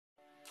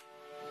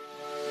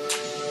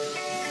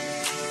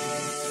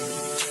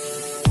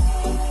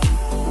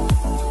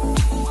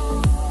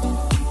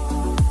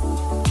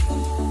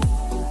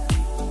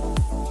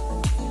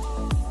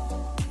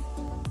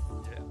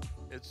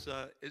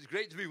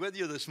to be with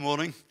you this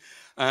morning,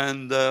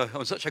 and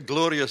on such a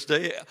glorious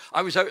day.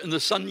 I was out in the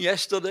sun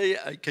yesterday,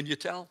 can you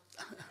tell?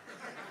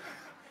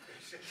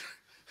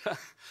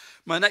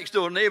 My next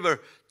door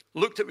neighbor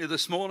looked at me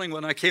this morning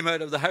when I came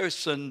out of the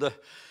house, and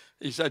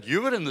he said,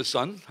 "You were in the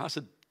sun." I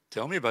said,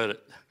 "Tell me about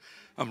it.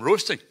 I'm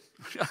roasting."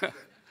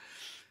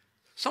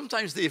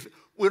 Sometimes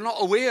we're not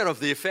aware of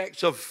the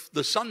effects of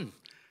the sun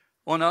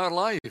on our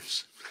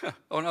lives,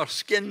 on our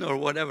skin or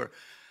whatever.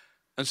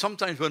 And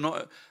sometimes we're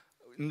not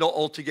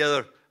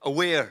altogether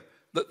aware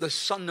that the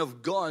Son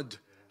of God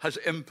has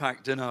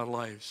impact in our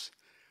lives.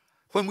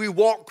 When we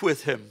walk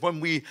with him, when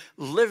we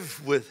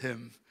live with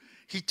him,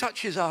 he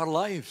touches our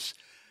lives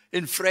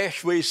in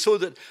fresh ways so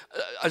that,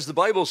 as the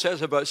Bible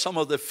says about some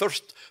of the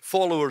first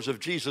followers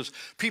of Jesus,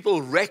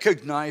 people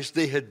recognized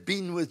they had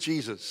been with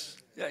Jesus.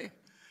 Yeah?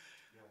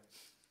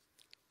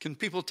 Can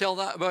people tell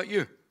that about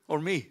you or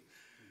me,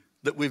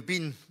 that we've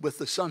been with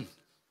the Son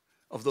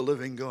of the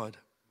living God?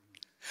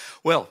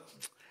 Well,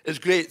 it's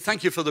great.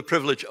 Thank you for the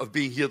privilege of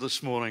being here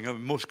this morning.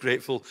 I'm most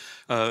grateful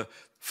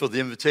for the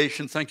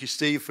invitation. Thank you,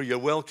 Steve, for your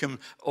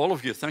welcome. All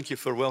of you, thank you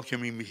for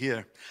welcoming me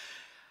here.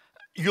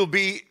 You'll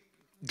be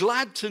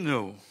glad to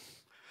know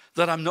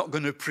that I'm not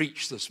going to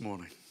preach this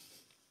morning.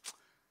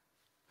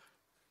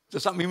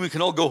 Does that mean we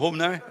can all go home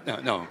now?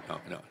 No.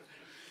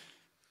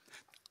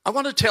 I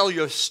want to tell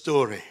you a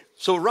story.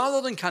 So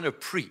rather than kind of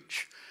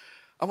preach,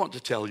 I want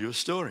to tell you a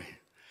story.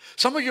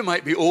 Some of you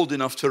might be old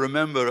enough to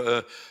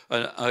remember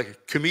a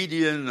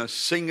comedian, a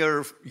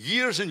singer,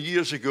 years and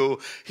years ago.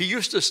 He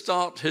used to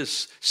start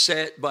his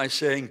set by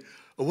saying,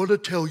 "I want to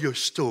tell you a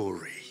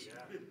story."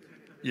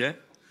 Yeah?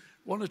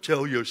 I want to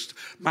tell you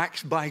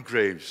Max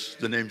Bygraves,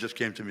 the name just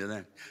came to me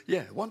then.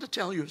 Yeah, I want to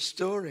tell you a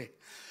story.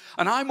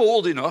 And I'm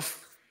old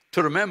enough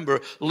to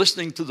remember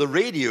listening to the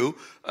radio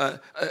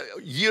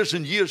years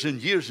and years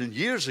and years and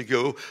years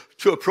ago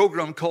to a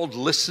program called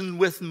Listen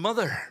with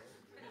Mother.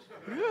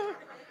 Yeah.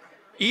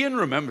 Ian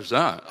remembers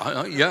that.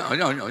 I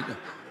know.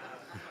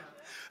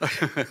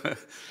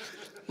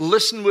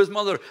 Listen with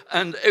Mother.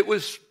 And it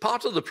was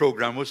part of the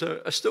program was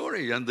a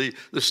story. And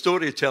the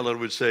storyteller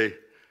would say,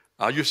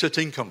 "Are you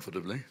sitting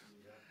comfortably?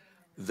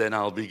 Then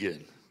I'll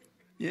begin."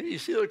 Yeah, you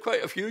see, there are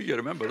quite a few. You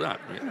remember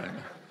that. Yeah.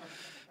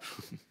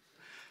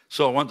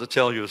 So I want to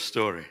tell you a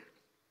story.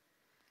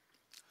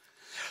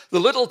 The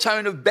little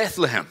town of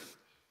Bethlehem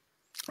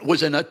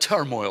was in a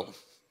turmoil.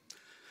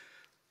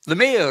 The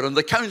mayor and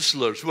the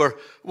councillors were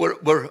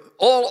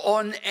all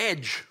on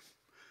edge.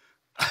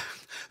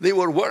 They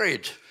were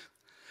worried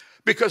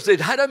because they'd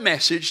had a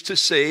message to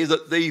say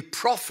that the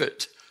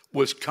prophet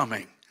was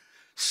coming.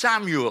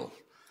 Samuel,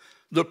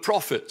 the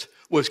prophet,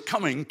 was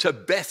coming to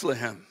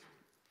Bethlehem.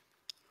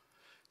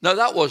 Now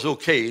that was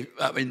okay.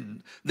 I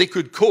mean, they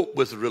could cope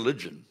with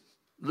religion.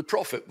 The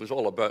prophet was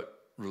all about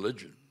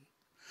religion.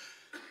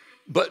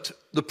 But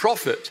the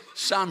prophet,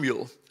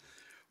 Samuel,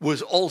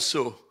 was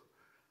also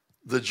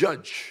the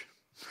judge.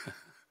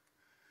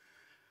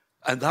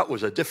 And that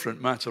was a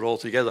different matter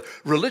altogether.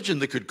 Religion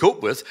they could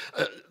cope with.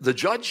 The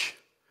judge,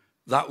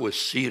 that was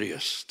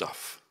serious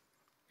stuff.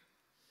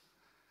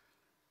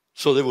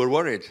 So they were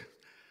worried.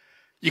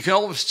 You can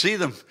almost see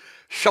them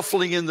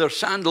shuffling in their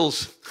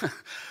sandals,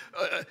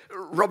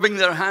 rubbing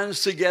their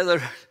hands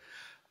together.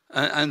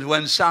 And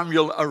when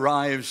Samuel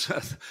arrives,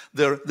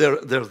 they're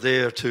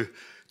there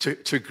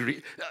to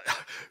greet.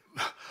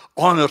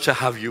 Honor to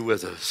have you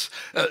with us.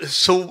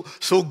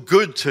 So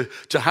good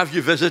to have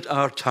you visit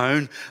our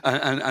town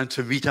and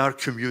to meet our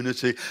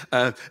community.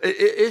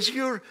 Is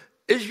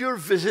your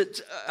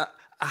visit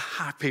a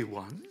happy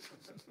one?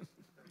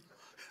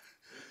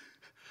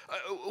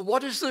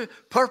 What is the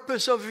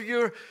purpose of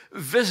your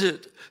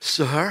visit,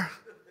 sir?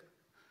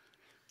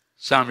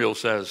 Samuel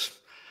says,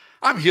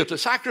 "I'm here to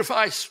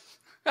sacrifice."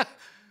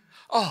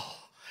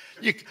 Oh,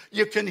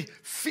 you can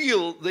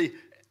feel the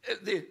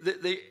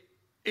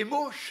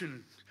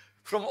emotion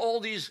from all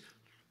these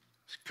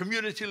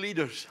community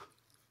leaders.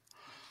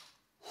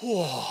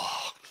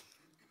 Whoa,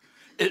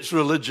 it's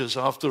religious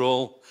after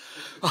all.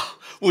 Oh,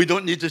 we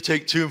don't need to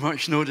take too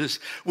much notice.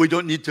 We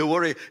don't need to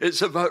worry.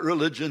 It's about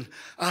religion.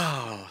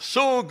 Ah,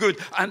 so good.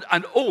 And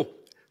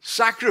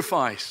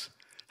sacrifice.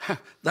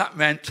 That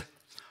meant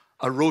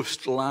a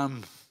roast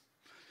lamb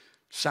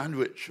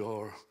sandwich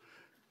or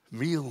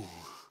meal.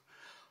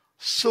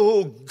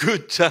 So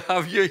good to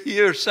have you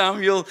here,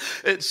 Samuel.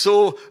 It's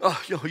so,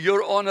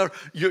 your honor,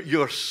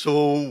 you're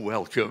so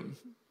welcome.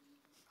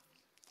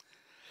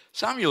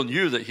 Samuel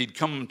knew that he'd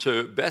come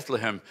to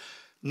Bethlehem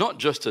not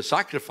just to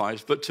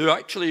sacrifice, but to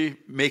actually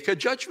make a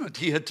judgment.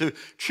 He had to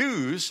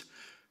choose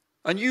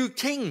a new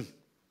king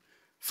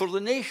for the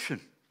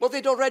nation. Well,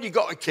 they'd already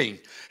got a king.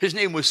 His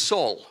name was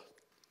Saul.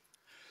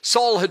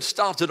 Saul had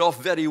started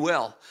off very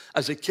well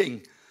as a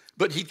king,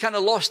 but he'd kind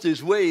of lost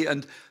his way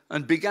and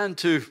began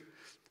to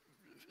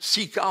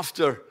seek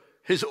after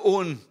his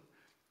own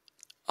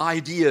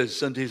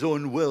ideas and his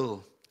own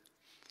will.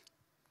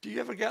 Do you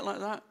ever get like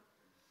that?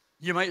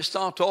 You might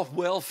start off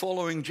well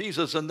following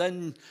Jesus and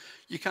then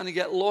you kind of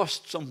get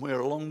lost somewhere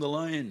along the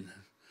line.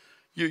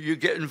 You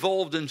get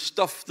involved in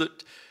stuff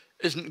that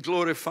isn't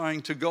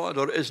glorifying to God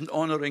or isn't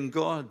honoring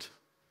God.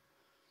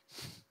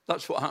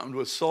 That's what happened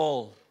with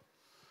Saul.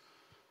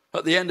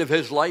 At the end of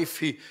his life,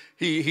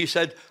 he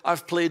said,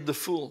 I've played the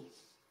fool,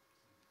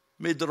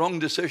 made the wrong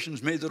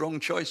decisions, made the wrong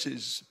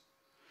choices.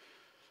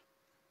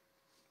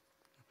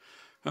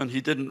 And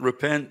he didn't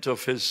repent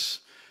of his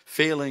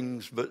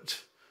failings,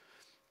 but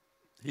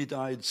he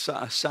died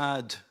a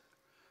sad,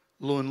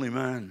 lonely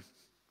man.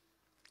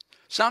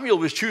 Samuel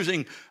was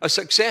choosing a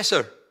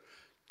successor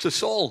to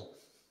Saul.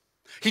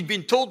 He'd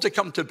been told to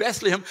come to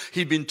Bethlehem.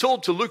 He'd been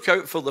told to look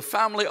out for the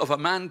family of a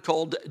man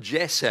called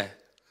Jesse.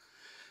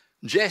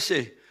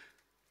 Jesse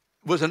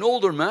was an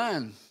older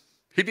man.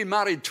 He'd been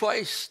married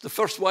twice. The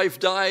first wife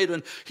died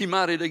and he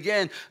married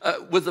again.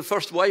 With the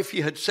first wife,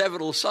 he had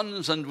several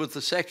sons, and with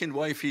the second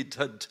wife, he'd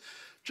had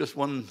just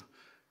one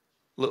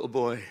little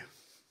boy.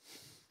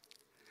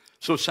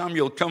 So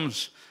Samuel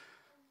comes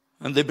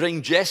and they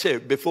bring Jesse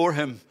before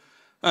him.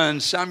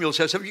 And Samuel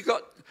says, have you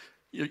got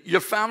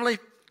your family?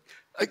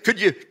 Could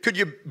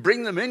you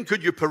bring them in?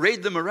 Could you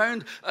parade them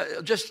around?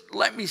 Just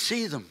let me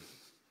see them.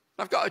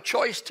 I've got a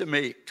choice to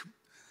make.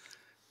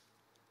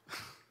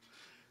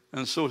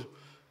 And so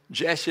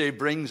Jesse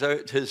brings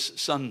out his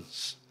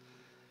sons,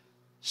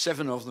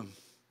 7 of them,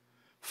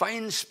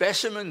 fine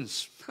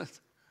specimens.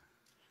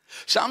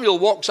 Samuel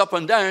walks up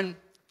and down,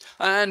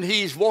 and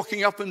he's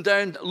walking up and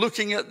down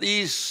looking at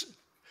these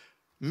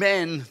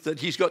men that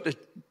he's got to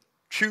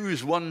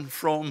choose one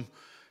from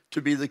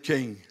to be the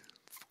king.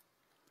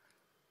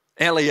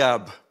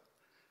 Eliab,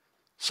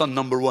 son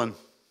number 1,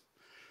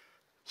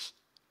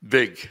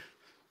 big,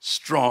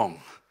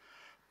 strong,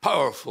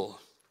 powerful,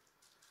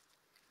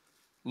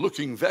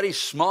 looking very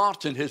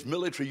smart in his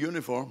military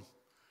uniform.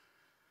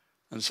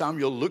 And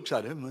Samuel looks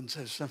at him and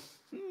says,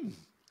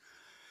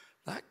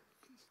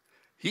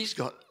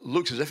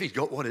 looks as if he's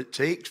got what it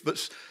takes.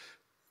 But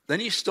then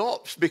he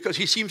stops because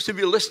he seems to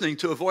be listening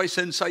to a voice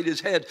inside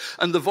his head.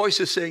 And the voice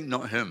is saying,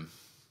 not him,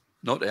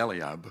 not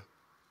Eliab.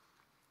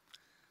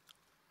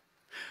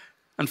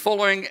 And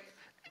following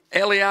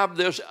Eliab,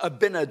 there's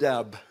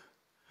Abinadab.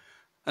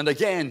 And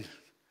again,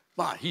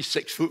 he's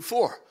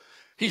 6'4".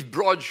 He's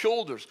broad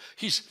shoulders.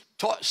 He's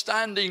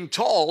standing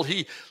tall.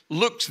 He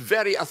looks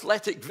very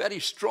athletic, very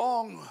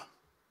strong.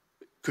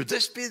 Could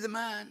this be the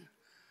man?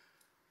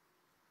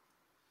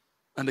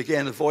 And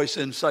again, the voice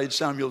inside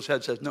Samuel's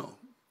head says, no.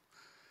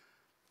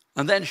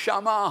 And then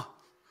Shammah,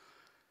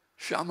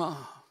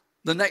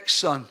 the next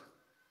son.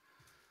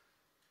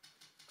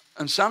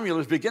 And Samuel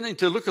is beginning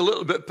to look a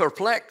little bit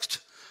perplexed.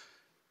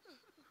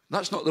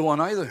 That's not the one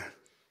either.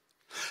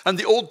 And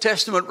the Old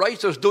Testament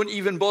writers don't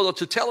even bother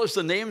to tell us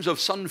the names of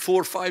son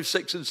 4, 5,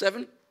 6, and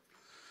 7.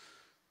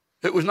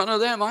 It was none of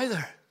them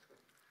either.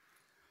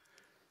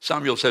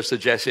 Samuel says to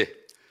Jesse,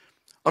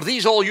 are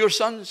these all your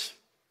sons?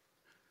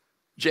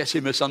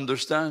 Jesse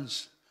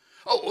misunderstands.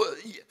 Oh,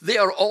 they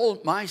are all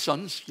my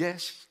sons,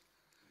 yes.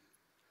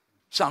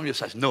 Samuel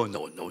says, no.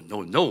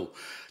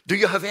 Do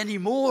you have any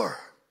more?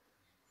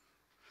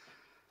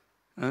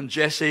 And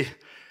Jesse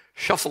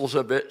shuffles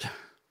a bit,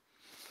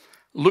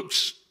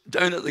 looks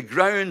down at the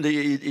ground.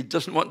 He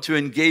doesn't want to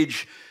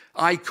engage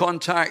eye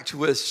contact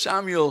with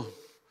Samuel.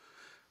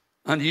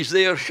 And he's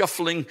there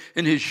shuffling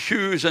in his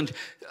shoes and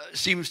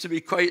seems to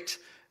be quite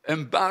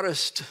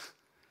embarrassed.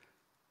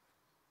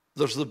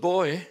 There's the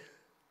boy,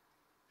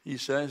 he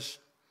says.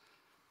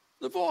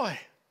 The boy.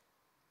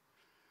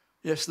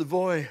 Yes, the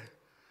boy.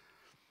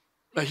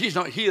 Now, he's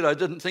not here. I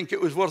didn't think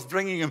it was worth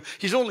bringing him.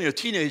 He's only a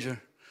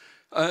teenager,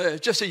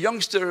 just a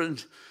youngster,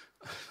 and,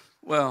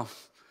 well,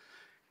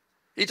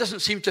 he doesn't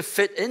seem to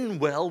fit in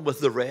well with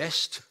the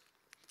rest.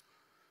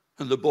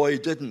 And the boy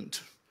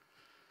didn't.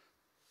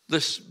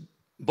 This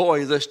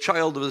boy, this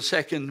child of the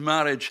second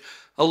marriage,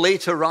 a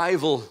late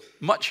arrival,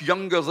 much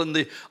younger than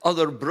the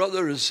other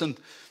brothers, and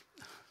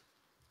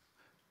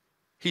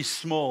he's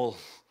small,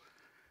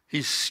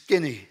 he's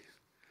skinny,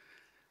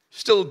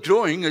 still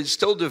growing, he's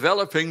still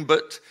developing,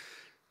 but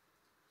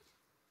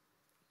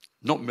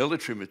not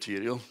military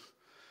material,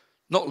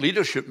 not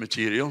leadership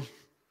material.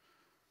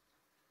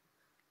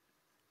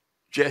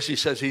 Jesse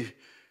says he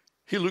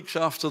looks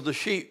after the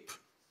sheep.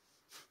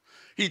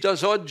 He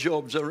does odd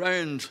jobs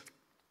around.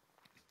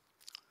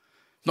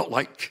 Not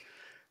like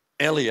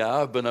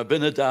Eliab and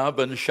Abinadab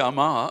and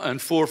Shammah and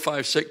 4,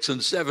 5, 6,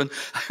 and 7.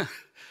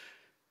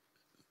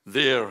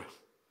 They're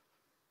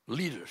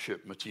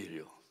leadership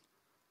material.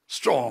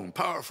 Strong,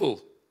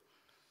 powerful.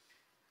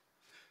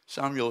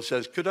 Samuel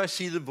says, could I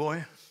see the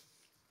boy?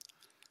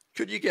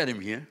 Could you get him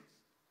here?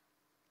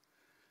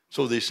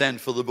 So they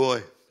send for the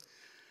boy.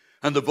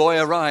 And the boy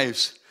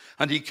arrives,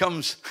 and he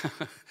comes,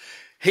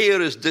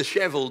 hair is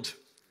disheveled.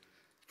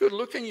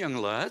 Good-looking young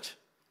lad,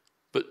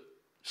 but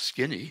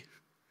skinny,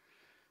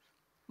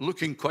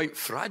 looking quite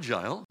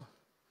fragile.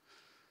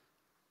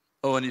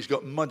 Oh, and he's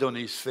got mud on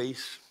his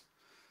face,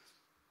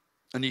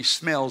 and he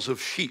smells of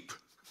sheep.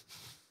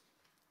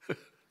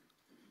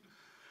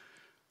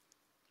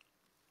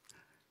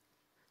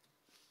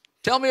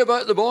 Tell me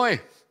about the boy,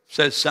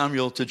 says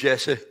Samuel to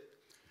Jesse.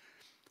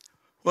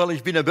 Well,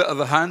 he's been a bit of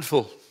a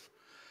handful.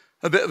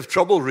 A bit of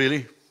trouble,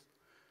 really.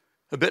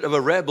 a bit of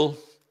a rebel,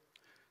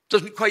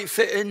 doesn't quite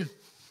fit in.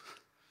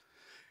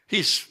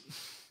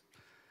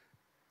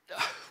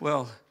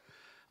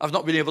 I've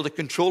not been able to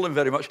control him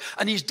very much.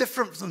 And he's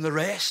different from the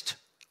rest.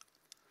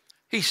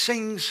 He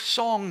sings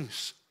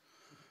songs.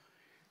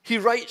 He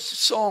writes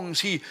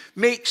songs. He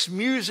makes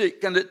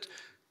music, and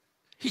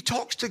he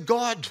talks to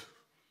God.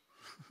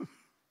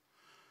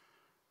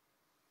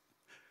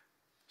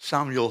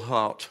 Samuel's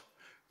heart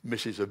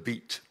misses a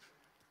beat.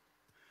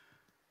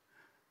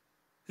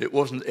 It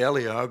wasn't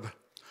Eliab.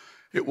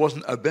 It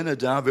wasn't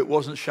Abinadab. It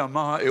wasn't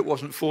Shammah. It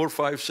wasn't 4,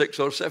 5, 6,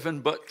 or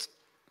 7, but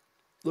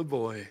the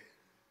boy.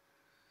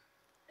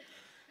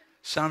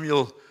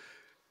 Samuel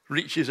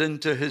reaches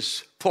into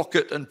his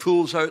pocket and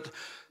pulls out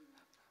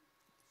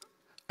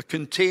a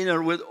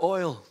container with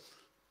oil.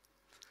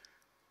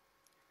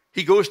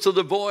 He goes to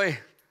the boy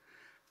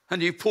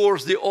and he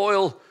pours the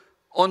oil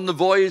on the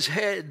boy's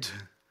head.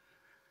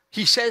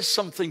 He says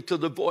something to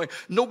the boy.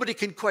 Nobody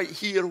can quite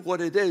hear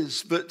what it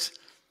is, but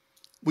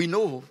we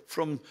know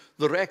from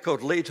the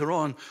record later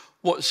on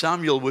what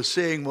Samuel was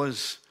saying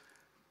was,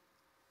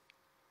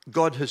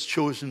 God has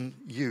chosen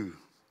you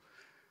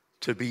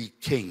to be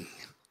king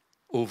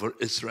over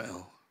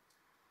Israel.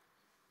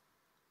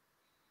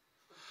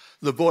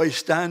 The boy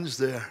stands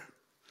there,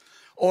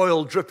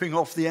 oil dripping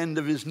off the end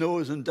of his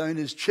nose and down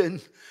his chin.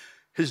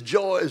 His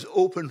jaw is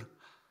open.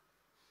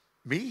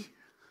 Me?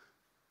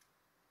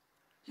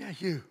 Yeah,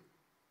 you,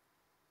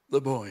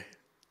 the boy.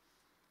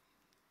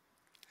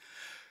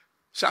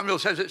 Samuel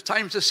says it's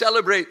time to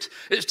celebrate.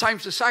 It's time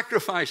to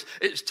sacrifice.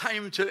 It's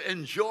time to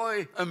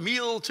enjoy a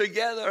meal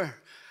together.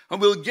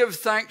 And we'll give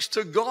thanks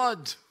to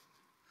God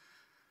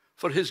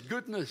for his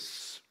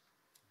goodness.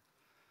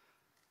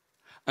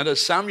 And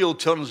as Samuel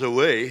turns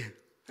away,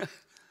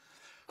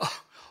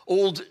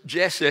 old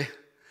Jesse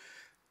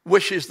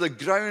wishes the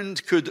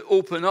ground could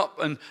open up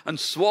and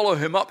swallow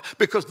him up,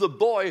 because the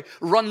boy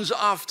runs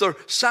after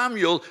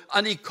Samuel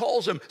and he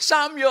calls him,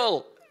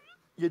 Samuel!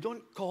 You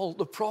don't call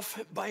the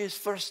prophet by his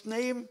first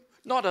name,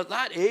 not at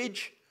that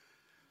age.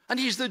 And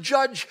he's the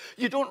judge.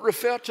 You don't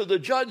refer to the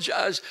judge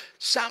as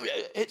Samuel.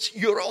 It's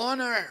your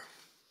honor.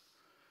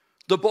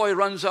 The boy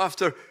runs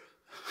after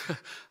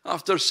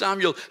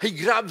Samuel. He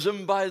grabs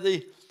him by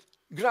the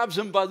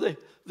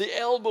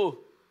elbow.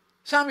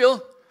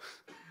 Samuel.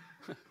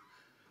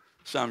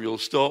 Samuel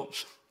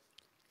stops.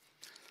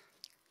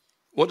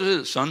 What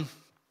is it, son?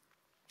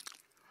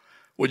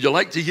 Would you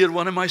like to hear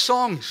one of my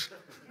songs?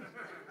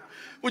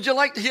 Would you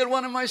like to hear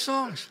one of my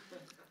songs?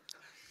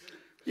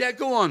 Yeah,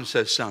 go on,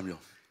 says Samuel.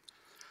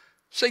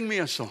 Sing me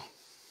a song.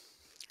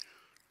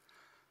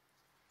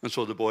 And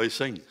so the boy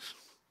sings.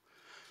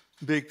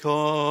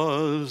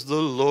 Because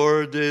the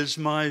Lord is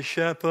my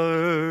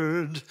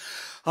shepherd,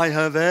 I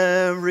have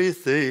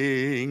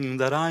everything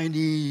that I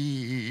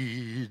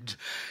need.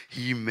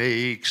 He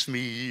makes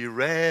me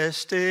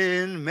rest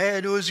in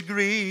meadows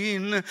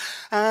green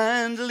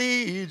and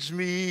leads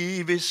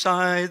me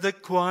beside the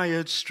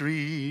quiet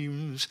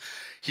streams.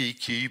 He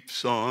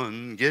keeps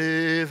on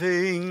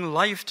giving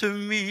life to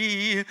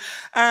me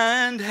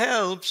and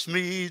helps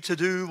me to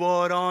do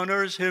what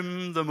honors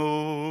him the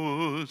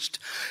most.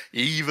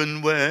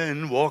 Even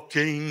when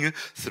walking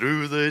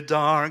through the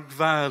dark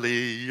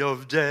valley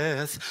of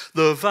death,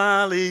 the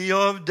valley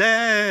of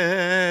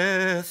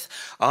death,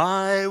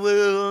 I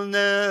will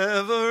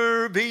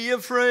never be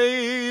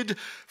afraid,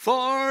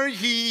 for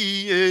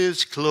he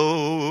is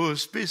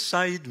close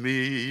beside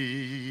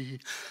me,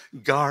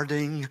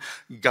 guarding,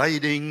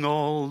 guiding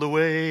all the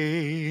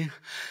way.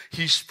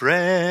 He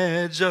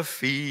spreads a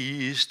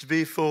feast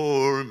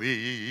before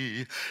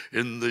me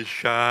in the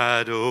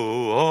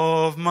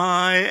shadow of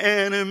my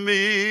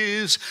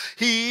enemies.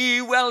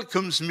 He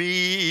welcomes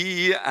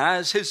me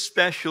as his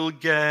special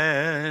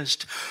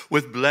guest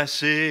with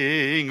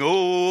blessing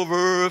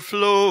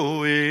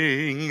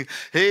overflowing.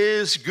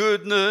 His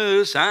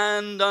goodness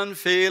and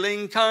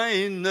unfailing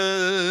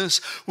kindness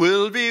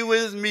will be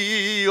with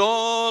me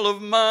all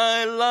of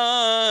my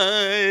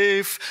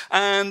life,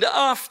 and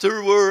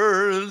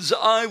afterwards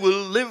I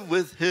will live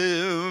with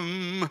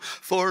him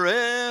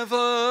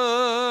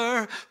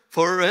forever,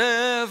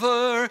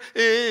 forever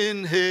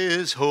in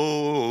his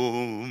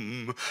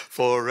home,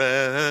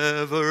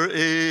 forever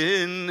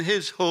in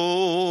his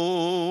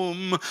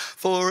home,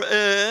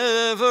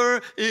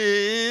 forever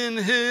in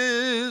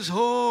his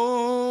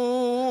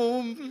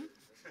home.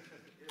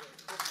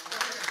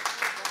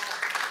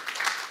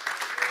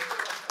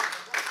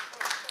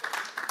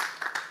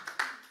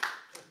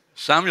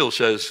 Samuel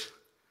says,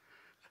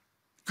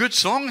 good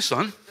song,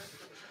 son.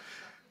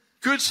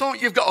 Good song.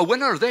 You've got a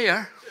winner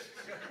there.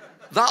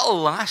 That'll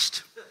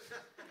last.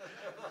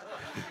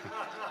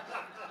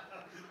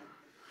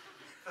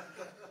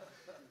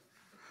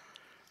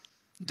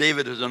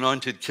 David is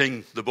anointed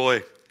king, the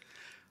boy,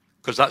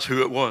 because that's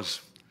who it was.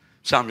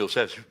 Samuel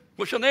says,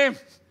 what's your name?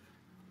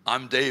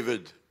 I'm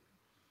David.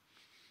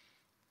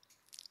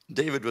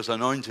 David was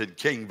anointed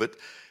king, but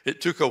it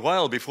took a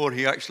while before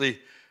he actually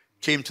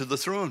came to the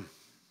throne.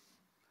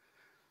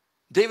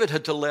 David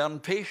had to learn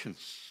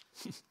patience.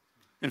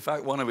 In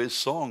fact, one of his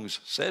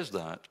songs says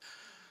that.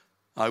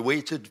 I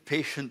waited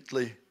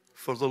patiently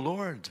for the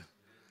Lord.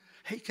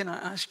 Hey, can I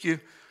ask you,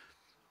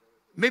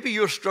 maybe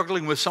you're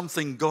struggling with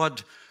something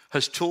God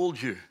has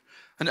told you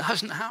and it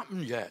hasn't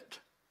happened yet.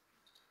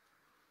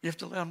 You have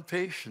to learn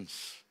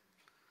patience.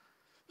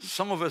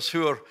 Some of us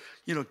who are,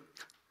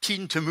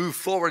 keen to move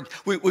forward,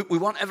 we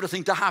want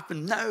everything to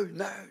happen now.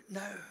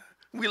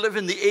 We live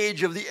in the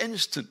age of the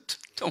instant,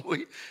 don't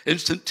we?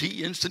 Instant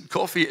tea, instant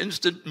coffee,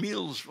 instant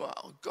meals.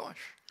 Wow, gosh.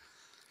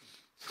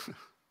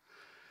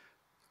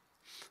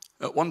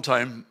 At one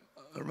time,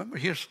 I remember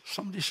hear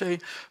somebody say,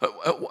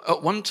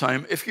 at one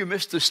time, if you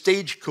missed the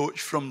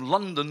stagecoach from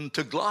London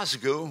to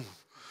Glasgow,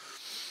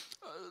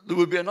 there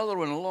would be another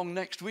one along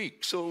next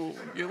week. So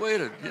you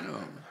waited,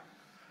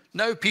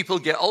 Now people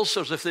get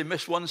ulcers if they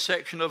miss one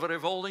section of a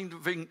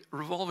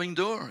revolving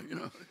door,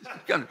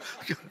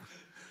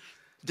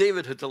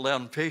 David had to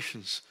learn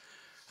patience.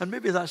 And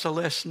maybe that's a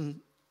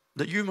lesson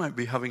that you might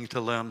be having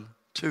to learn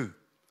too.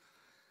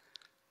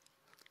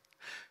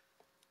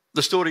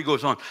 The story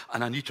goes on,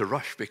 and I need to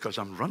rush because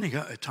I'm running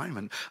out of time.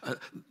 And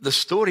the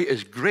story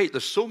is great.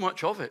 There's so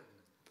much of it.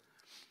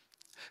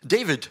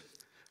 David,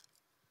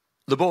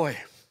 the boy,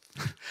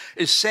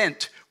 is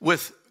sent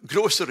with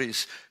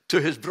groceries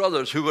to his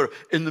brothers who were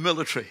in the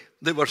military.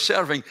 They were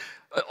serving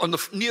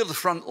near the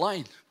front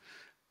line,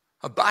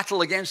 a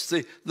battle against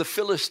the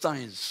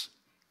Philistines.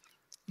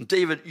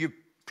 David, you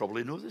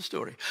probably know this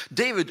story.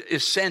 David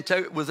is sent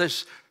out with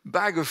this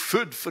bag of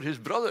food for his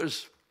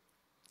brothers.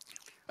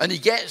 And he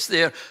gets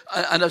there,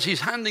 and as he's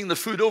handing the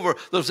food over,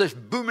 there's this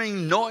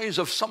booming noise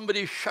of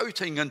somebody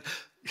shouting, and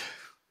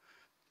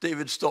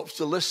David stops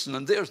to listen,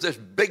 and there's this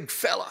big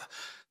fella,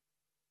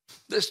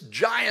 this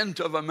giant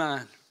of a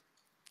man,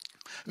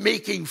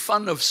 making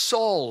fun of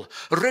Saul,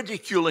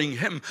 ridiculing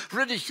him,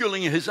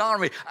 ridiculing his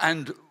army.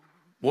 And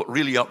what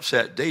really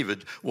upset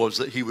David was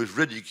that he was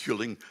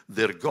ridiculing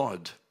their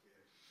God.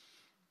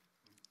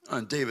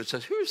 And David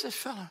says, who is this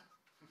fella?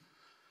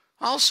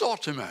 I'll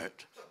sort him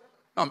out.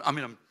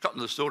 I'm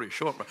cutting the story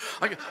short, but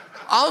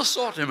I'll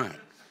sort him out.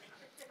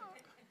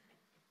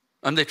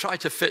 And they try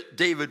to fit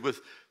David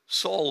with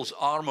Saul's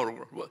armor,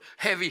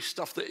 heavy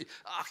stuff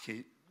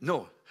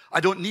no, I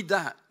don't need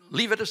that.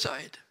 Leave it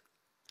aside.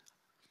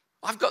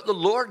 I've got the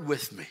Lord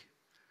with me.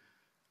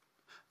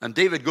 And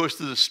David goes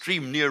to the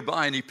stream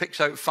nearby and he picks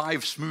out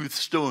 5 smooth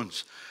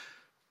stones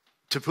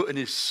to put in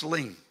his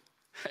sling.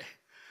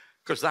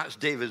 Because that's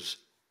David's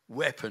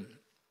weapon.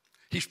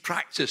 He's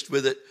practiced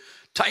with it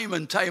time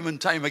and time and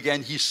time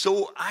again. He's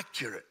so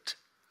accurate.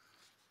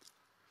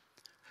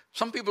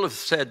 Some people have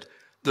said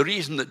the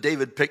reason that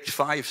David picked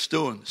 5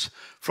 stones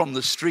from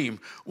the stream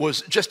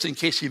was just in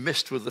case he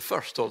missed with the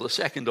first or the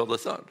second or the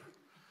third.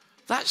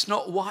 That's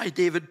not why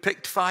David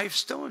picked 5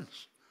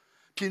 stones.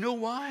 Do you know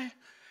why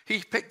he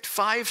picked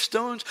 5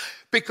 stones?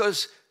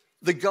 Because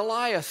the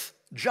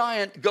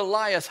giant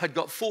Goliath had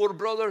got 4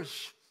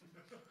 brothers.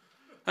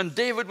 And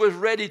David was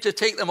ready to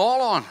take them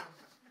all on.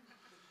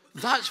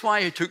 That's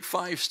why he took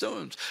 5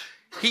 stones.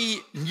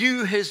 He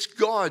knew his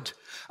God,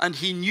 and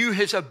he knew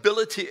his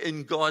ability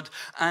in God,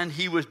 and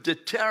he was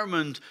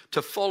determined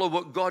to follow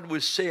what God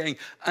was saying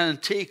and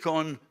take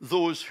on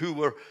those who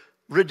were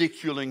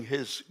ridiculing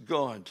his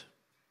God.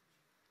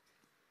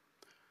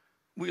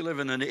 We live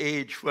in an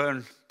age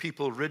when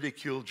people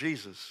ridicule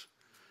Jesus.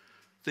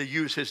 They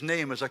use his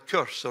name as a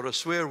curse or a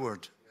swear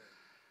word.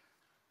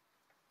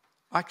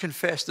 I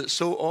confess that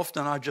so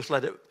often I just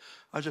let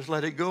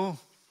it go.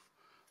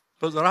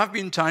 But there have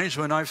been times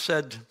when I've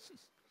said,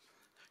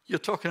 you're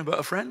talking about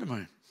a friend of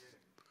mine.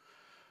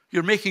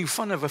 You're making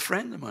fun of a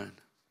friend of mine.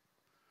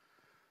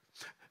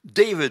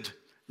 David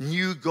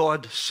knew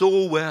God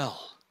so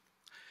well.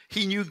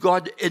 He knew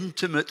God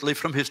intimately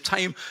from his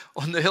time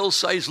on the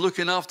hillsides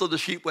looking after the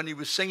sheep, when he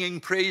was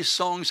singing praise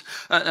songs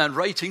and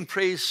writing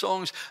praise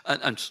songs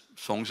and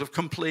songs of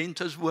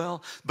complaint as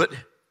well. But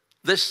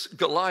this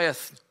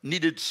Goliath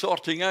needed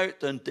sorting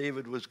out, and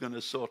David was going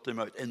to sort him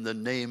out in the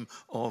name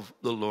of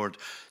the Lord.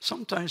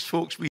 Sometimes,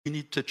 folks, we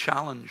need to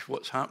challenge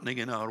what's happening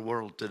in our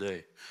world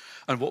today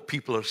and what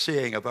people are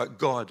saying about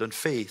God and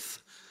faith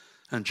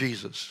and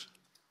Jesus.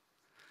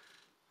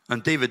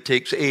 And David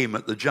takes aim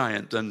at the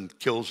giant and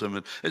kills him.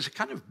 And it's a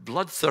kind of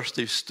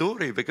bloodthirsty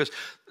story because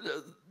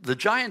the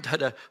giant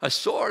had a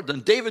sword,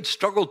 and David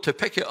struggled to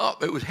pick it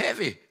up. It was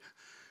heavy.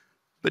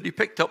 But he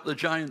picked up the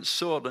giant's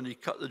sword and he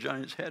cut the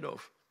giant's head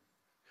off.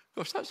 Of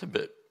course, that's a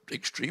bit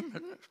extreme,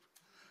 isn't it?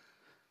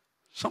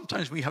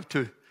 Sometimes we have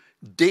to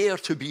dare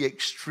to be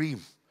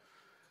extreme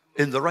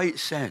in the right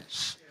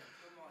sense,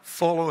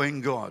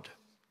 following God.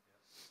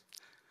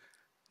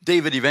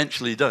 David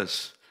eventually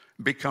does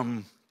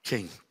become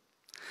king.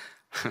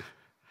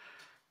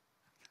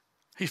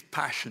 He's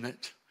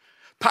passionate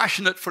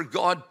for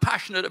God,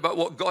 passionate about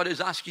what God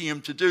is asking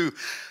him to do.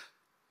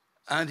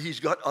 And he's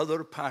got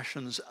other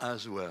passions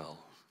as well.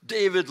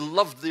 David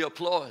loved the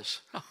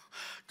applause.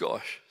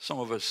 Gosh, some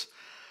of us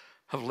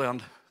have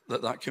learned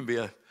that can be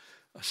a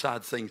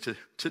sad thing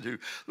to do.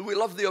 We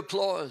love the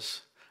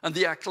applause and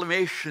the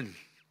acclamation.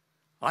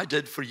 I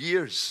did for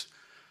years.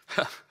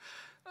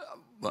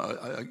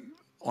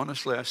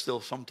 Honestly, I still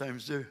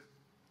sometimes do.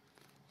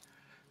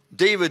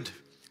 David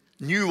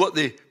knew what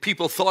the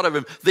people thought of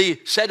him.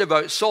 They said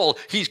about Saul,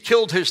 he's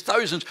killed his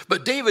thousands,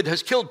 but David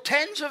has killed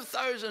tens of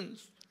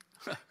thousands.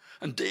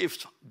 And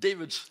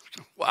David's,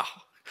 wow,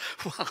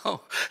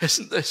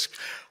 isn't this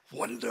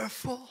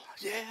wonderful?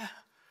 Yeah.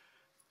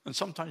 And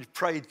sometimes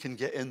pride can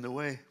get in the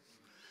way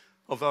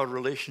of our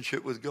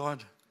relationship with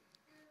God.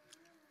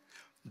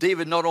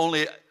 David not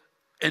only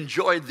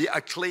enjoyed the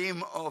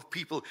acclaim of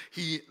people,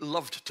 he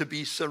loved to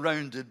be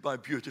surrounded by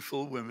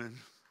beautiful women.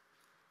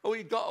 Oh,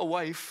 he got a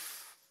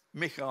wife,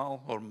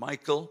 Michal or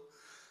Michael,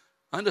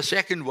 and a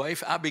second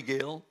wife,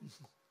 Abigail.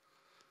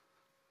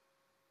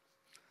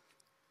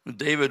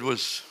 David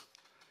was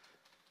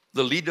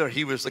the leader.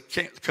 He was the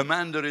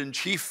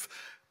commander-in-chief,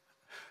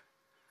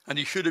 and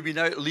he should have been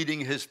out leading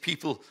his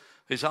people,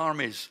 his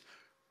armies,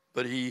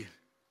 but he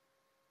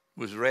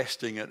was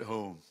resting at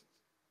home.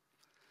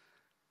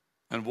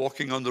 And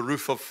walking on the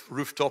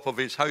rooftop of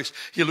his house,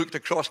 he looked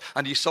across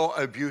and he saw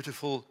a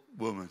beautiful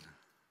woman.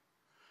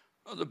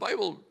 Well, the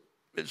Bible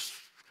is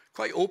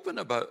quite open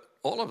about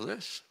all of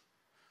this.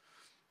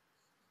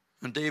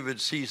 And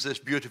David sees this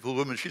beautiful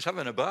woman. She's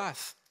having a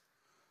bath.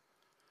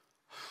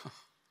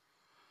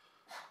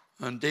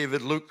 And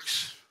David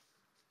looks.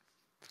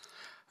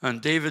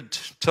 And David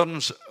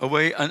turns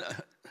away. And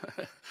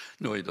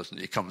no, he doesn't.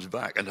 He comes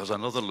back and has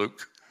another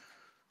look.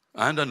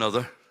 And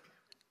another.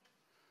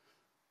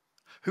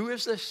 Who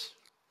is this?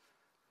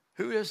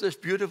 Who is this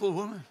beautiful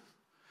woman?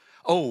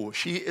 Oh,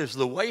 she is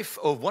the wife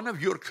of one of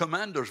your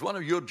commanders, one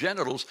of your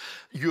generals,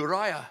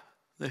 Uriah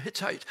the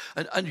Hittite.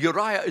 And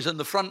Uriah is in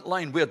the front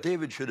line where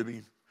David should have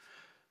been.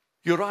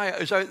 Uriah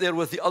is out there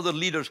with the other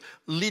leaders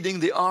leading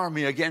the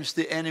army against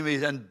the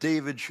enemy, and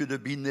David should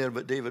have been there,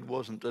 but David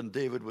wasn't. And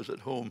David was at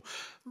home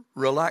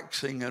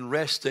relaxing and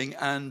resting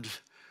and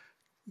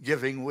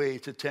giving way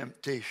to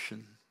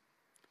temptation.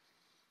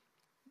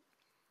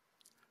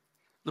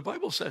 The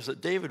Bible says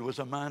that David was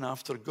a man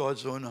after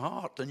God's own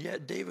heart, and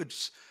yet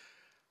David's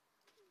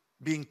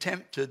being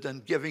tempted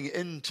and giving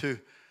in to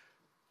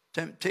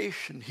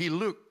temptation. He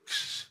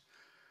looks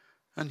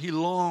and he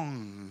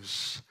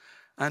longs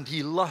and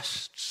he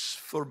lusts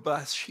for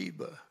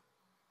Bathsheba.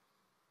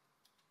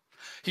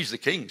 He's the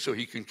king, so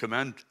he can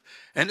command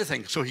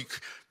anything. So he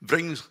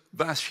brings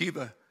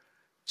Bathsheba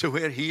to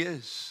where he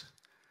is.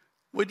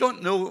 We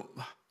don't know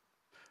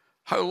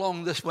how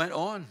long this went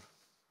on.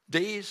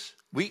 Days,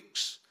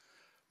 weeks,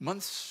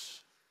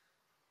 months.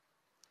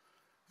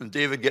 And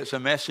David gets a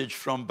message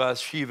from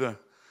Bathsheba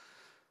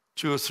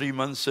 2 or 3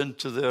 months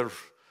into their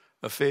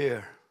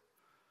affair.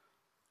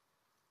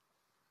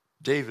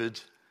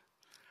 David,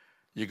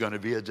 you're going to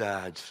be a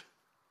dad.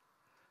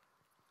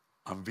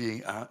 I'm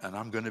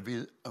going to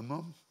be a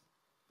mom.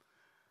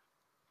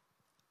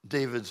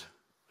 David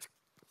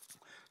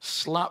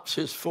slaps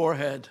his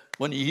forehead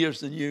when he hears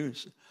the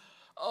news.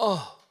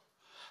 Oh,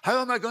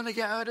 how am I going to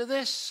get out of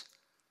this?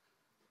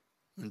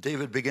 And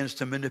David begins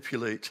to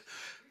manipulate.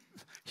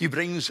 He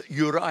brings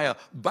Uriah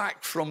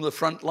back from the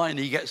front line.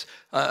 He gets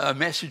a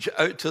message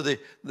out to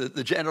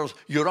the generals.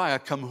 Uriah,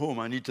 come home.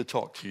 I need to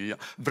talk to you.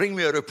 Bring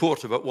me a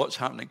report about what's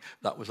happening.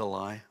 That was a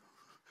lie.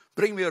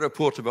 Bring me a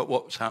report about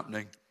what's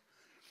happening.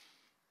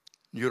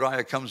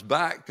 Uriah comes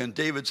back and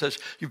David says,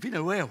 you've been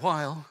away a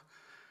while.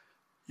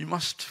 You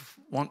must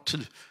want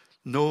to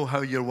know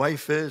how your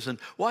wife is. And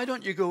why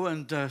don't you go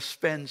and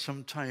spend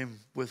some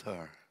time with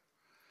her?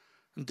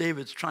 And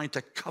David's trying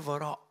to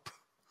cover up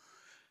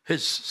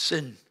his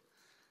sin.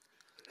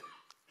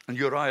 And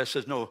Uriah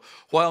says, no,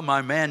 while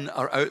my men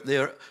are out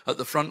there at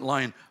the front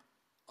line,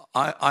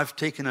 I've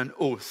taken an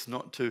oath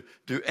not to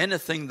do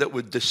anything that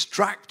would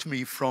distract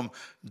me from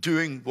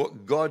doing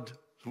what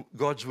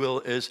God's will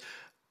is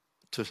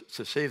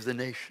to save the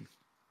nation.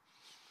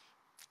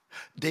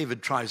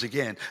 David tries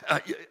again.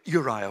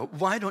 Uriah,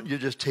 why don't you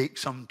just take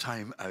some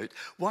time out?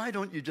 Why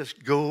don't you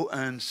just go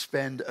and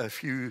spend a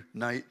few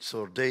nights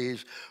or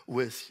days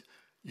with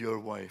your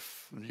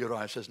wife? And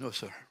Uriah says, no,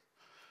 sir.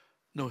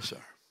 No,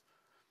 sir.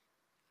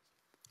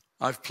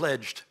 I've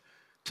pledged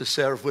to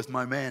serve with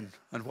my men.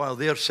 And while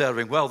they're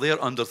serving, while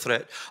they're under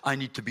threat, I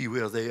need to be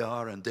where they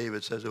are. And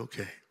David says,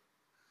 okay.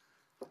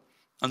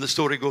 And the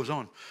story goes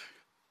on.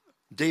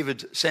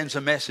 David sends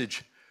a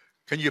message.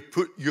 Can you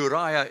put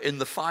Uriah in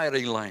the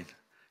firing line?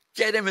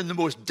 Get him in the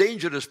most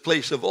dangerous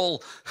place of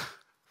all.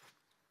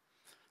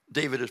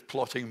 David is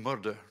plotting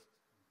murder.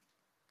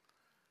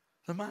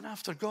 The man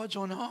after God's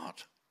own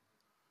heart.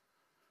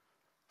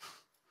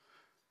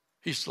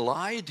 He's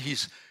lied.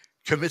 He's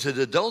committed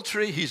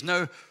adultery. He's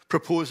now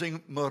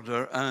proposing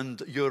murder.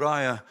 And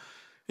Uriah,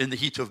 in the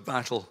heat of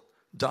battle,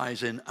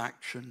 dies in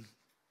action.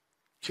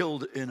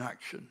 Killed in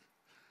action.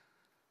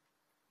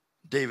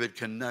 David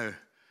can now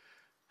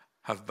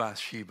have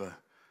Bathsheba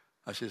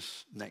as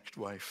his next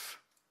wife.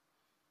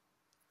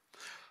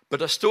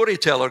 But a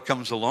storyteller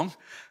comes along,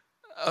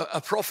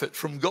 a prophet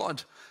from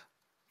God,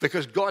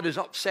 because God is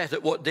upset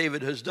at what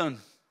David has done.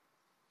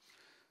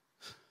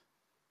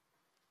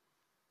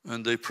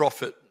 And the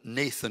prophet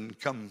Nathan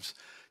comes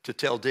to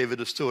tell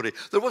David a story.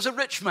 There was a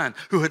rich man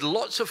who had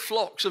lots of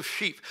flocks of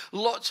sheep,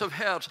 lots of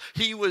herds.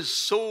 He was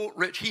so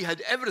rich. He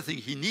had everything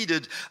he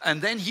needed.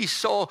 And then he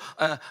saw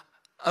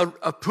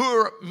a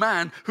poor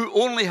man who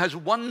only has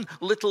one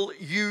little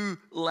ewe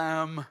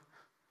lamb.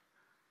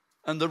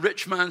 And the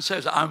rich man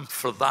says, I'm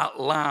for that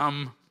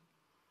lamb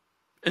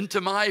into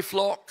my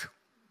flock.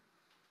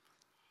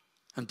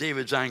 And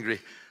David's angry.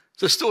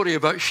 It's a story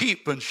about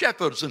sheep and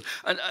shepherds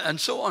and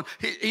so on.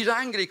 He's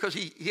angry because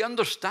he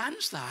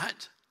understands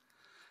that.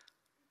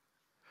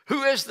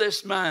 Who is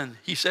this man?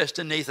 He says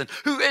to Nathan.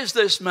 Who is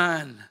this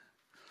man?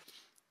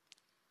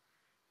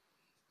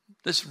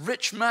 This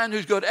rich man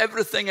who's got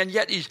everything, and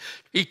yet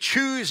he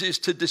chooses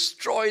to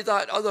destroy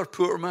that other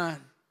poor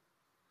man.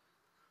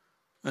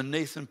 And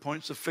Nathan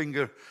points a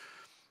finger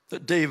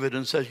at David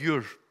and says,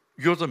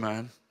 You're the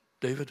man,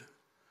 David.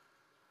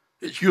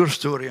 It's your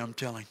story I'm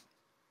telling.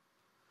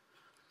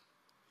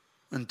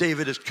 And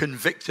David is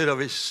convicted of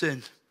his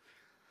sin.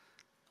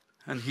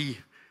 And he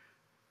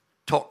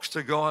talks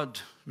to God,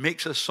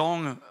 makes a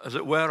song, as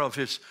it were, of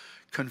his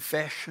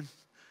confession.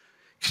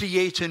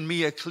 Create in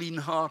me a clean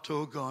heart,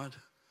 O God.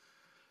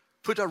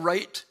 Put a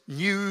right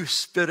new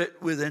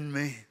spirit within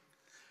me.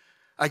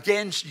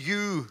 Against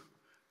you,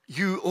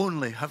 you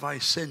only have I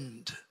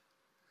sinned.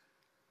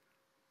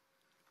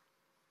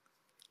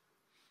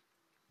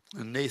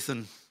 And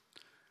Nathan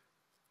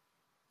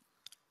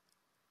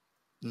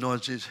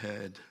nods his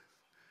head.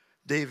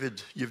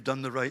 David, you've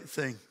done the right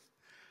thing.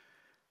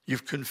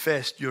 You've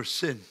confessed your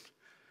sin.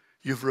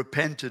 You've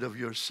repented of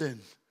your sin.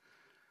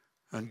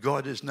 And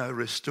God is now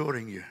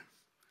restoring you.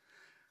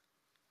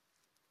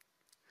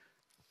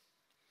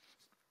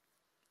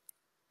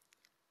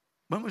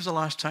 When was the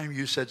last time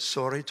you said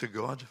sorry to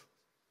God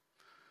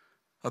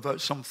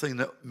about something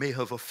that may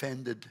have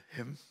offended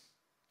him?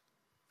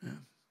 Yeah.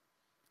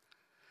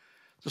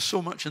 There's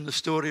so much in the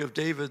story of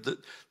David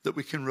that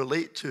we can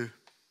relate to.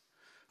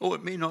 Oh,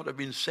 it may not have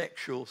been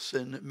sexual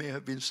sin. It may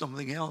have been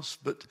something else,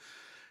 but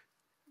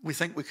we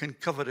think we can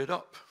cover it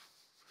up.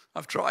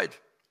 I've tried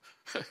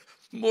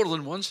more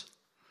than once.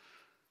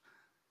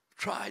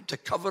 Tried to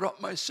cover up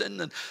my sin,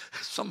 and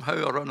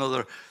somehow or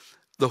another,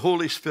 the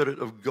Holy Spirit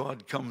of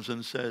God comes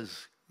and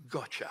says,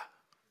 gotcha.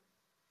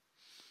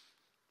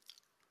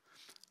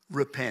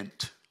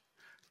 Repent,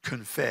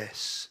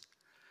 confess,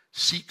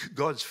 seek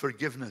God's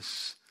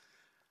forgiveness,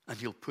 and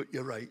he'll put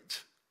you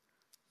right.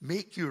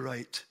 Make you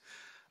right,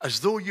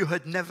 as though you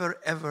had never,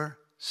 ever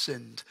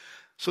sinned.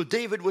 So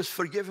David was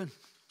forgiven,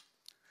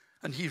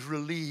 and he's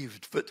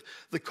relieved, but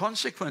the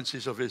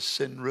consequences of his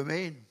sin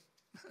remain.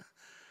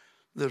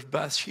 There's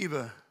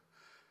Bathsheba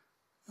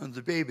and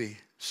the baby,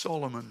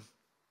 Solomon.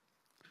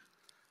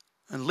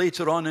 And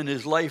later on in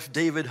his life,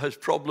 David has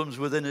problems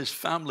within his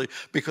family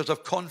because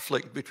of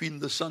conflict between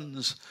the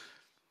sons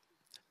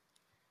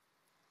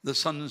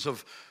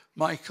of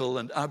Michal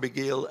and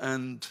Abigail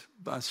and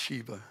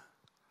Bathsheba.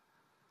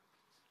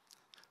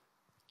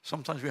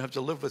 Sometimes we have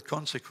to live with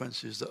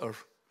consequences that are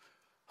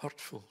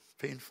hurtful,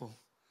 painful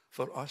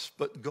for us,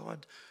 but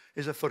God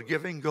is a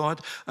forgiving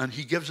God, and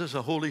he gives us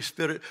a Holy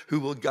Spirit who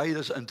will guide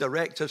us and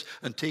direct us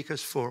and take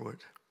us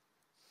forward.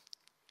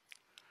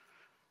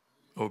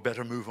 Oh,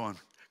 better move on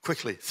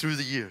quickly through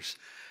the years.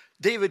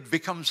 David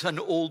becomes an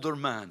older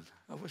man.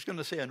 I was going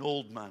to say an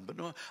old man, but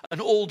no,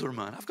 an older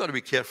man. I've got to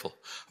be careful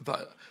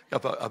about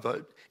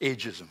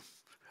ageism,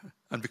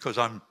 and because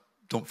I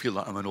don't feel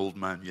that I'm an old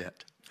man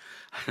yet.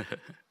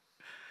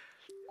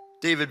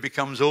 David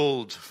becomes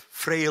old,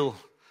 frail,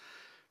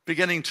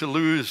 beginning to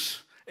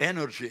lose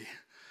energy,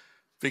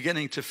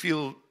 beginning to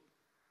feel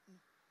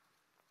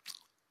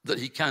that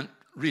he can't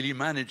really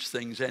manage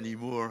things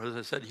anymore. As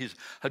I said, he's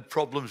had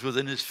problems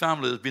within his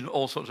family. There's been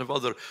all sorts of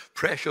other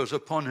pressures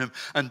upon him.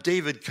 And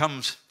David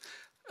comes,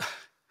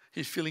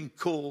 he's feeling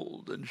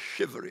cold and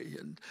shivery,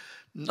 and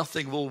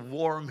nothing will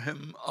warm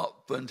him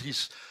up, and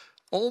he's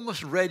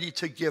almost ready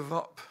to give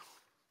up.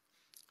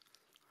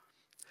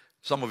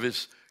 Some of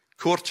his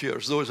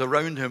courtiers, those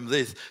around him,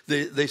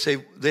 they say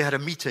they had a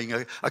meeting,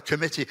 a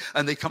committee,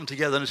 and they come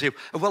together and say,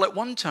 well, at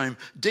one time,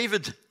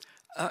 David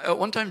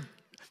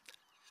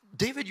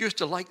used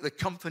to like the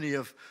company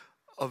of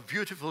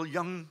beautiful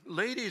young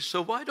ladies,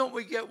 so why don't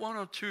we get one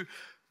or two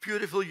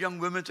beautiful young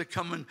women to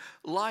come and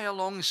lie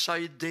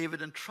alongside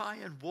David and try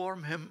and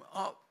warm him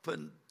up?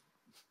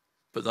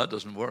 But that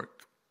doesn't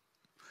work.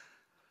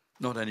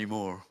 Not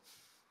anymore.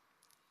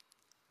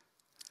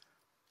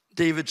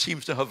 David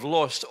seems to have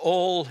lost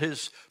all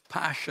his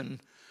passion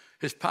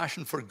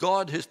for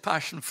God, his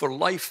passion for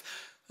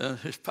life,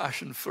 his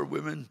passion for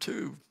women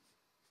too.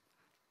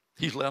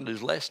 He's learned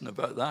his lesson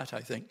about that,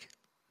 I think.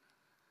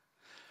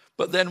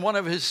 But then one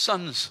of his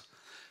sons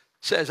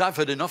says, I've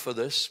had enough of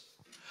this.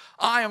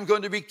 I am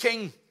going to be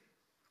king.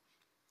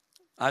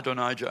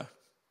 Adonijah,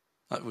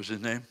 that was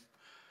his name.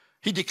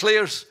 He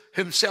declares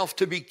himself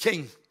to be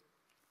king.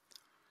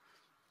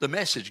 The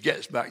message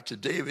gets back to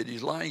David.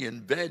 He's lying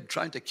in bed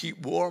trying to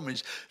keep warm.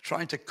 He's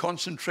trying to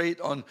concentrate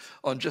on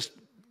just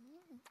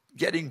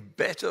getting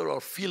better or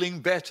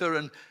feeling better.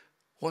 And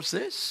what's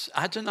this?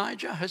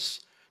 Adonijah has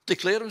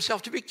declared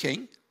himself to be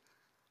king.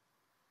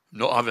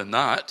 Not having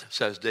that,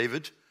 says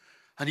David.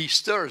 And he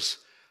stirs.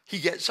 He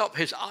gets up.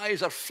 His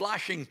eyes are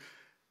flashing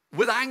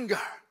with anger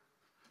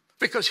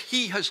because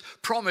he has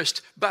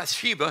promised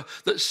Bathsheba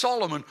that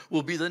Solomon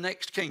will be the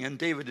next king and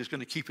David is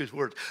going to keep his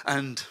word.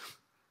 And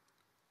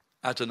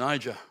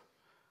Adonijah,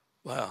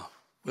 well,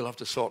 we'll have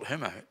to sort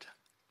him out.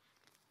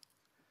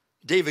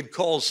 David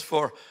calls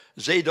for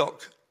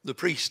Zadok the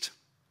priest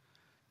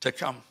to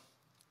come,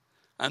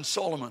 and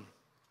Solomon.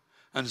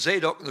 And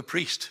Zadok the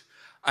priest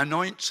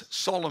anoints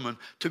Solomon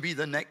to be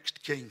the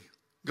next king.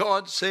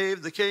 God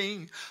save the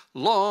king,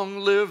 long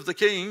live the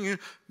king,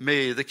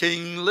 may the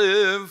king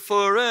live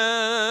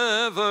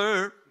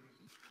forever.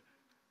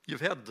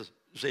 You've heard the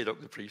Zadok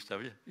the priest,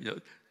 have you?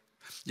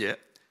 Yeah.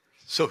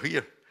 So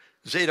here,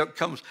 Zadok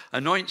comes,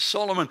 anoints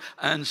Solomon,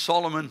 and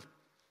Solomon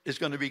is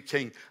going to be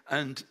king.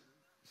 And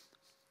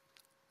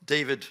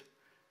David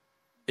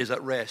is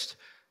at rest.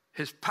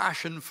 His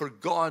passion for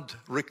God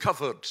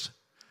recovered.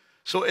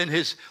 So in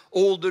his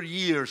older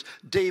years,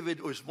 David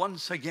was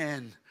once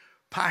again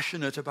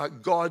passionate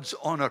about God's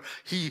honor.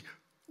 He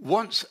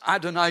wants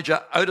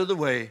Adonijah out of the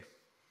way.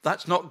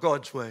 That's not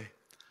God's way.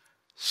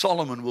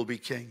 Solomon will be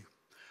king.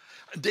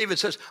 And David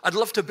says, I'd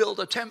love to build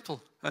a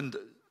temple. And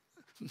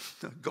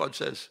God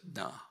says,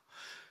 nah,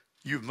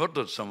 you've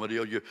murdered somebody,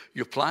 or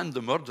you planned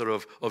the murder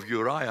of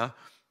Uriah.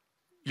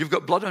 You've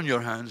got blood on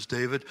your hands,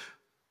 David.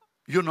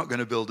 You're not going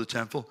to build a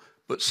temple,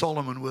 but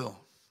Solomon will.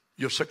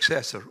 Your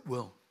successor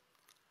will.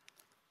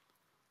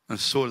 And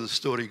so the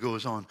story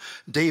goes on.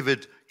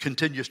 David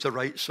continues to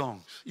write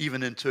songs,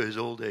 even into his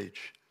old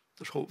age.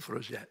 There's hope for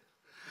us yet.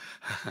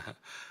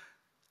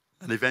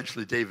 And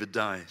eventually David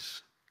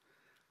dies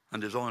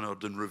and is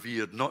honored and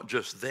revered, not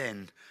just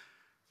then,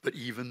 but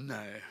even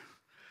now.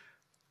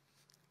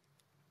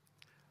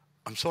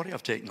 I'm sorry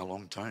I've taken a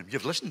long time.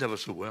 You've listened ever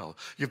so well.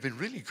 You've been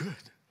really good.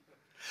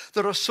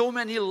 There are so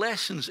many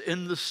lessons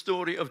in the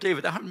story of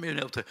David. I haven't been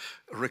able to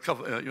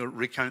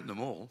recount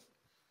them all.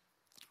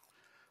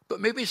 But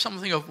maybe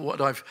something of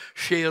what I've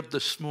shared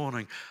this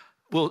morning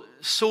will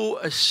sow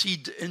a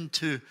seed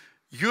into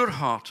your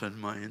heart and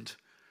mind.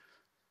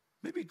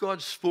 Maybe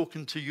God's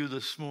spoken to you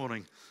this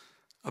morning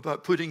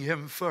about putting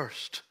him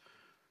first.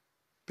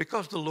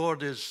 Because the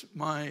Lord is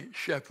my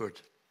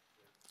shepherd,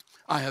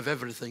 I have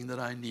everything that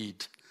I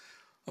need.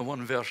 And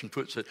one version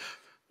puts it,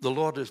 the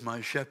Lord is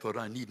my shepherd,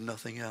 I need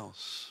nothing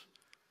else.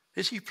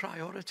 Is he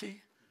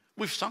priority?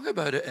 We've sung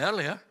about it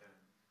earlier.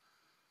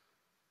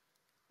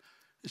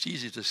 It's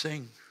easy to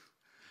sing.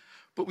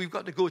 But we've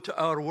got to go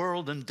to our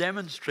world and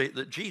demonstrate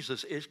that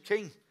Jesus is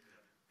king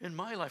in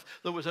my life.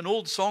 There was an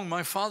old song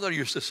my father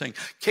used to sing.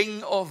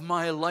 King of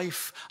my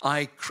life,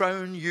 I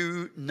crown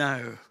you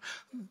now.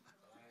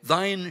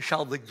 Thine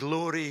shall the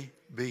glory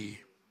be.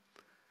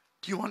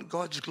 Do you want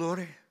God's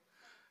glory?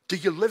 Do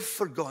you live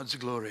for God's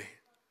glory?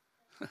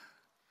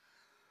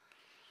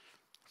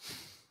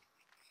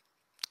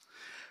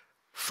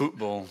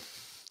 Football.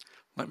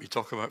 Let me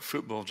talk about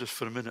football just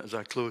for a minute as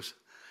I close.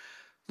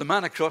 The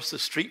man across the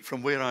street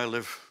from where I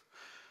live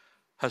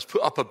has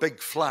put up a big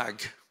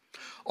flag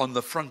on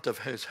the front of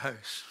his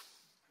house.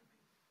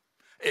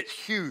 It's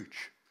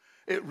huge.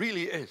 It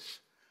really is.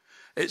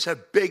 It's a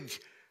big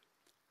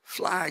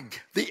flag,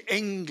 the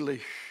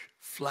English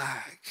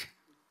flag.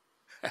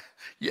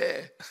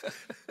 Yeah.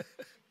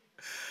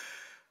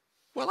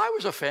 Well, I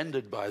was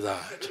offended by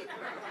that.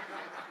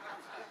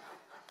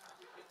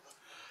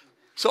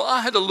 So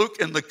I had a look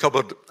in the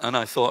cupboard and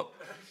I thought,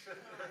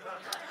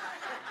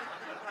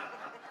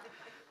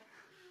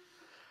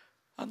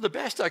 and the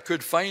best I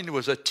could find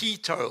was a tea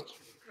towel.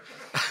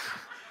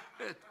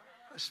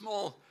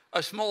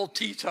 a small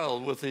tea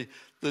towel with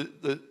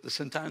the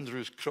St.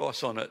 Andrew's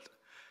cross on it.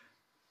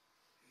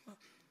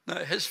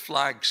 Now, his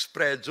flag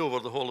spreads over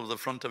the whole of the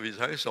front of his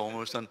house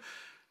almost, and,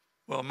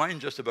 well, mine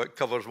just about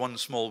covers one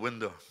small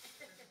window.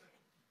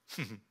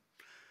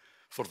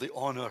 For the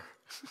honor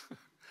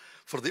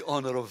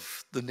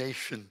of the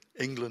nation,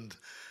 England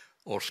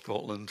or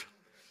Scotland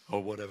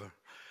or whatever.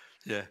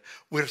 Yeah,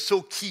 we're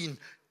so keen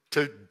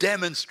to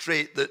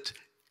demonstrate that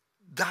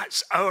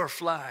that's our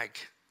flag.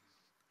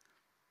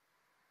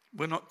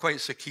 We're not quite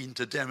so keen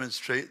to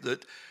demonstrate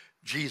that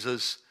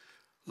Jesus'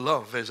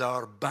 love is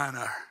our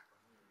banner.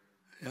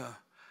 Yeah,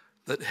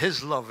 that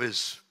his love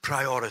is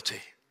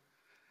priority.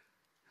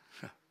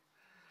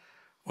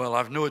 Well,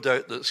 I've no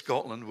doubt that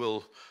Scotland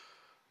will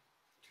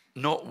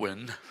not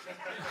win.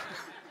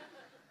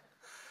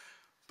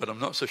 But I'm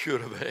not so sure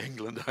about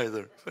England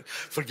either.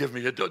 Forgive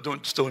me,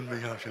 don't stone me.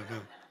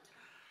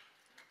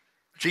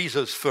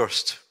 Jesus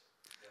first.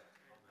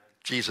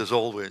 Jesus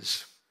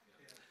always.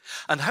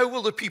 And how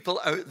will the people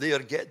out there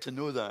get to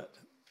know that?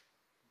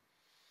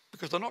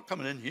 Because they're not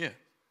coming in here.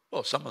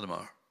 Well, some of them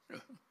are.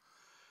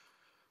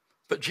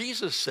 But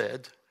Jesus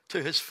said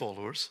to his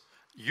followers,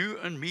 you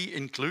and me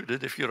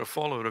included, if you're a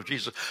follower of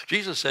Jesus,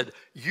 Jesus said,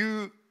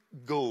 you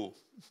go.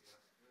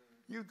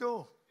 You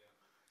go.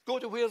 Go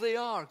to where they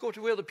are. Go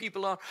to where the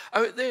people are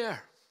out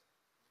there.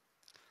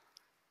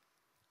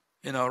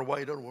 In our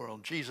wider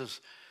world,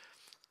 Jesus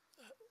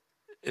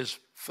is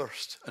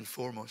first and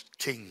foremost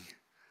King.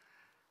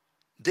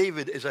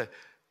 David is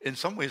in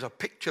some ways a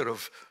picture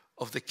of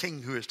the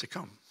king who is to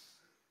come.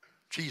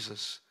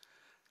 Jesus,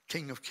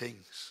 King of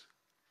Kings.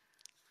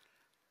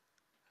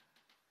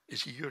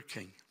 Is he your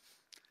king?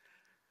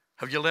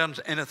 Have you learned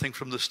anything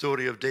from the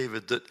story of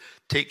David that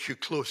takes you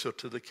closer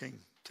to the king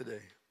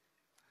today?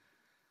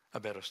 I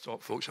better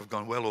stop, folks. I've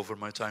gone well over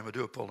my time. I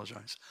do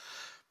apologize.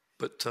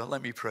 But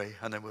let me pray,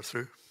 and then we're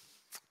through.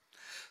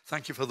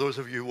 Thank you for those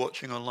of you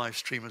watching on live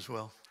stream as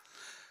well.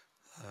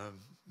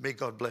 May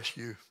God bless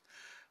you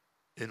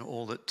in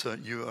all that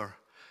you are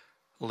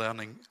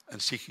learning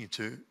and seeking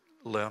to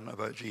learn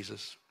about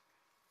Jesus.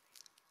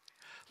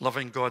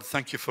 Loving God,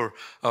 thank you for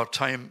our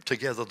time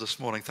together this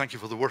morning. Thank you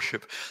for the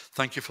worship.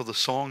 Thank you for the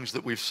songs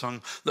that we've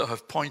sung that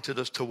have pointed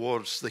us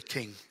towards the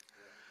King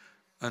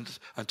and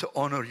to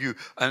honor you.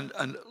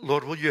 And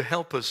Lord, will you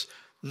help us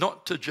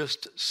not to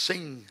just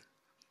sing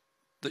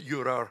that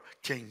you're our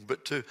King,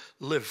 but to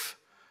live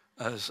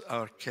as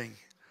our King,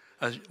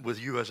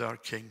 with you as our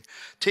King.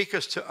 Take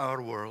us to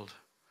our world.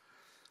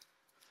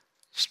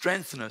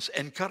 Strengthen us,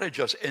 encourage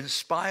us,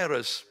 inspire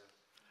us,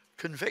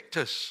 convict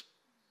us,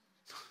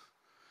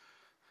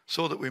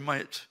 so that we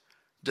might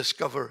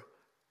discover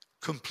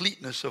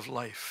completeness of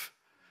life.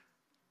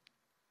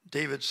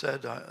 David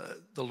said,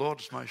 the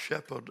Lord's my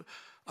shepherd.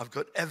 I've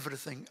got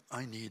everything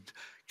I need.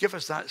 Give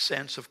us that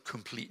sense of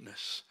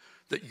completeness,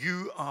 that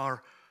you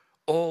are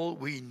all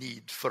we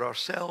need for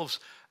ourselves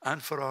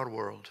and for our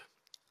world.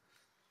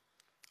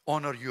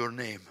 Honor your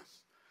name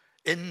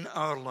in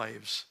our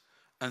lives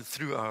and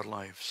through our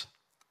lives.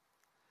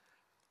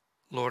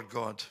 Lord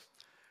God,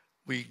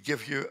 we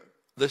give you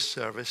this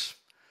service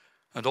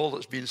and all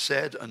that's been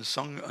said and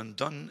sung and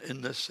done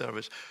in this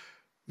service.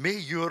 May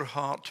your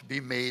heart be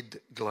made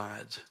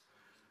glad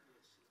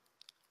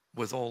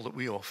with all that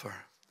we offer.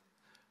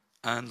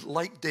 And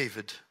like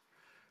David,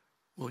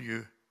 will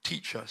you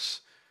teach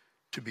us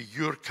to be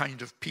your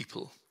kind of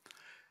people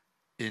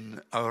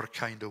in our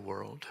kind of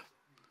world.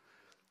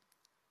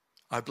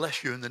 I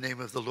bless you in the name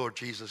of the Lord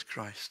Jesus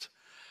Christ.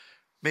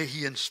 May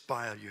he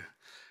inspire you.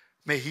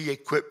 May he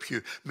equip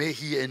you. May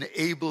he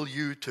enable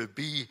you to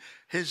be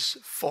his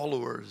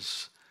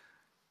followers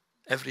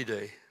every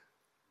day,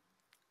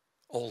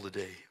 all the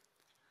day.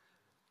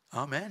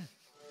 Amen.